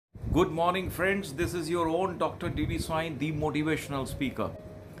Good morning, friends. This is your own Dr. D.D. Swain, the motivational speaker.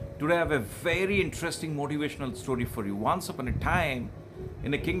 Today, I have a very interesting motivational story for you. Once upon a time,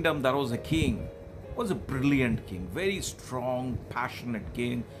 in a kingdom, there was a king. He was a brilliant king, very strong, passionate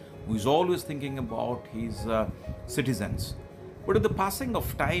king who is always thinking about his citizens. But with the passing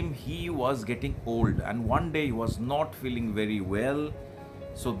of time, he was getting old, and one day he was not feeling very well.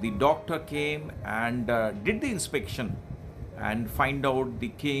 So the doctor came and did the inspection and find out the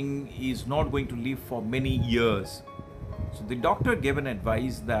king is not going to live for many years. So the doctor gave an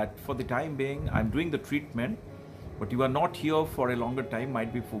advice that for the time being, I'm doing the treatment, but you are not here for a longer time,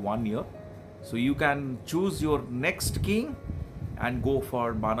 might be for 1 year. So you can choose your next king and go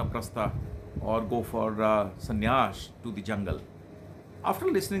for Banaprastha or go for sannyas to the jungle. After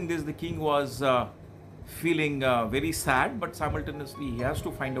listening this, the king was feeling very sad, but simultaneously he has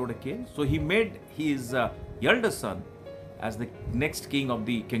to find out a king. So he made his eldest son as the next king of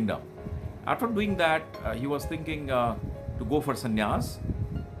the kingdom. After doing that, he was thinking to go for sannyas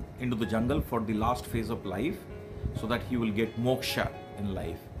into the jungle for the last phase of life so that he will get moksha in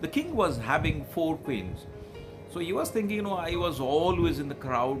life. The king was having 4 queens. So he was thinking, I was always in the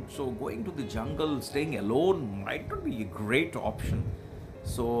crowd, so going to the jungle, staying alone might not be a great option.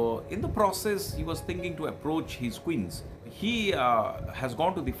 So in the process, he was thinking to approach his queens. He has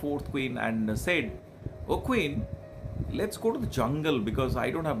gone to the 4th queen and said, "Oh queen, let's go to the jungle because I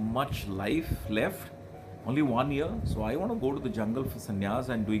don't have much life left, only 1 year. So I want to go to the jungle for sannyas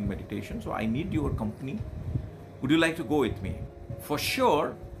and doing meditation. So I need your company. Would you like to go with me?" "For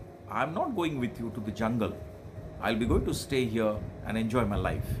sure, I'm not going with you to the jungle. I'll be going to stay here and enjoy my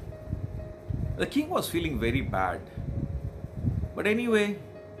life." The king was feeling very bad. But anyway,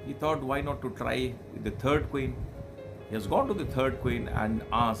 he thought, why not to try with the 3rd queen? He has gone to the 3rd queen and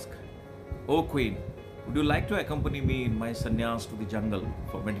asked, "Oh queen, would you like to accompany me in my sannyas to the jungle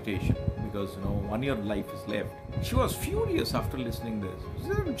for meditation? Because 1 year life is left." She was furious after listening this.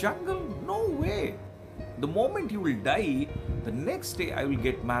 She said, "Jungle? No way. The moment you will die, the next day I will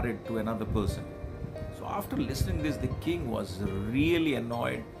get married to another person." So after listening this, the king was really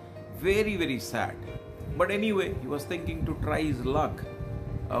annoyed, very, very sad. But anyway, he was thinking to try his luck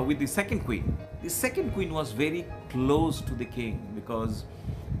with the 2nd queen. The 2nd queen was very close to the king because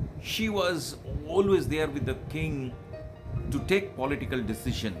she was always there with the king to take political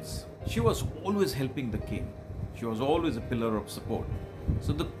decisions. She was always helping the king. She was always a pillar of support.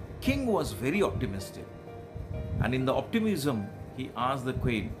 So the king was very optimistic. And in the optimism, he asked the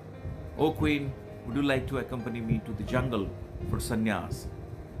queen, "Oh queen, would you like to accompany me to the jungle for sannyas?"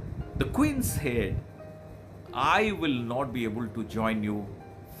 The queen said, "I will not be able to join you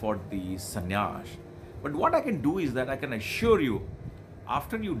for the sannyas. But what I can do is that I can assure you,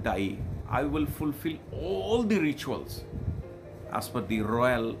 after you die, I will fulfill all the rituals as per the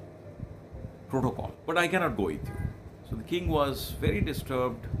royal protocol. But I cannot go with you." So the king was very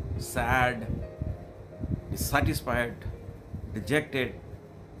disturbed, sad, dissatisfied, dejected,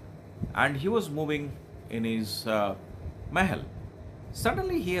 and he was moving in his mahal.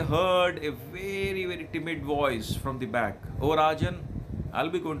 Suddenly he heard a very, very timid voice from the back. "Oh Rajan,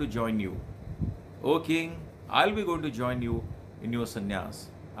 I'll be going to join you. Oh king, I'll be going to join you in your sannyas."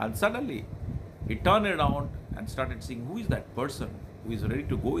 And suddenly he turned around and started seeing who is that person who is ready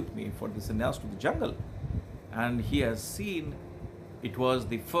to go with me for the sannyas to the jungle. And he has seen it was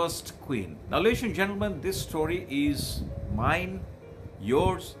the 1st queen. Now ladies and gentlemen, this story is mine,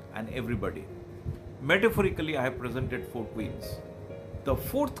 yours and everybody. Metaphorically, I have presented 4 queens. The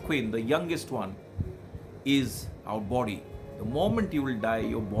 4th queen, the youngest one, is our body. The moment you will die,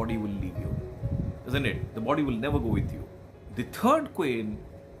 your body will leave you, isn't it? The body will never go with you. The 3rd queen,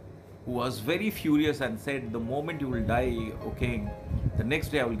 who was very furious and said, "The moment you will die, O king, the next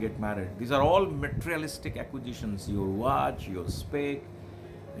day I will get married." These are all materialistic acquisitions. Your watch, your spec,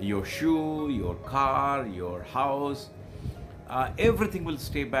 your shoe, your car, your house. Everything will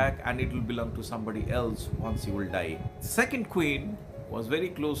stay back and it will belong to somebody else once you will die. 2nd queen was very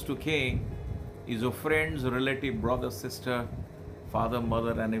close to king, is your friends, relative, brother, sister, father,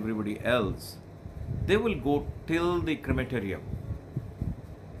 mother and everybody else. They will go till the crematorium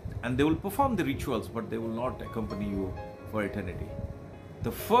and they will perform the rituals, but they will not accompany you for eternity.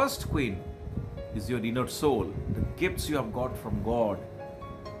 The 1st queen is your inner soul, the gifts you have got from God,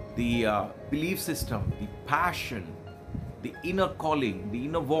 the belief system, the passion, the inner calling, the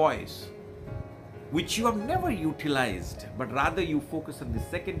inner voice, which you have never utilized, but rather you focus on the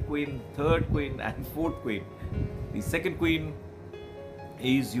 2nd queen, 3rd queen and 4th queen. The 2nd queen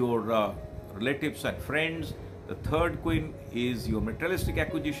is your relatives and friends. The 3rd queen is your materialistic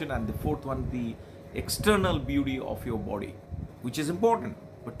acquisition, and the 4th one, the external beauty of your body, which is important.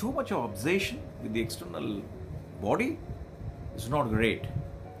 But too much of obsession with the external body is not great.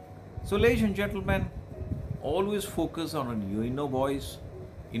 So, ladies and gentlemen, always focus on your inner voice,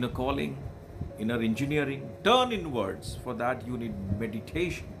 inner calling, inner engineering. Turn inwards. For that, you need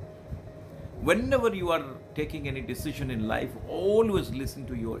meditation. Whenever you are taking any decision in life, always listen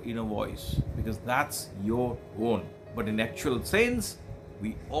to your inner voice, because that's your own. But in actual sense,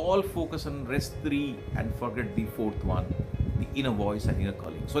 we all focus on rest three and forget the fourth one, the inner voice and inner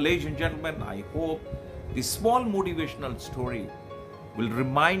calling. So, ladies and gentlemen, I hope this small motivational story will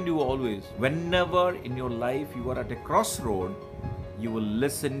remind you always, whenever in your life you are at a crossroad, you will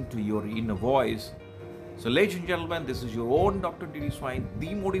listen to your inner voice. So, ladies and gentlemen, this is your own Dr. D.D. Swine, the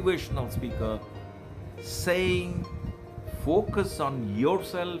motivational speaker, saying focus on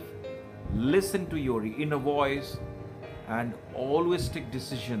yourself, listen to your inner voice, and always take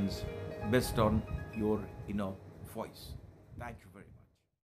decisions based on your inner voice. Thank you.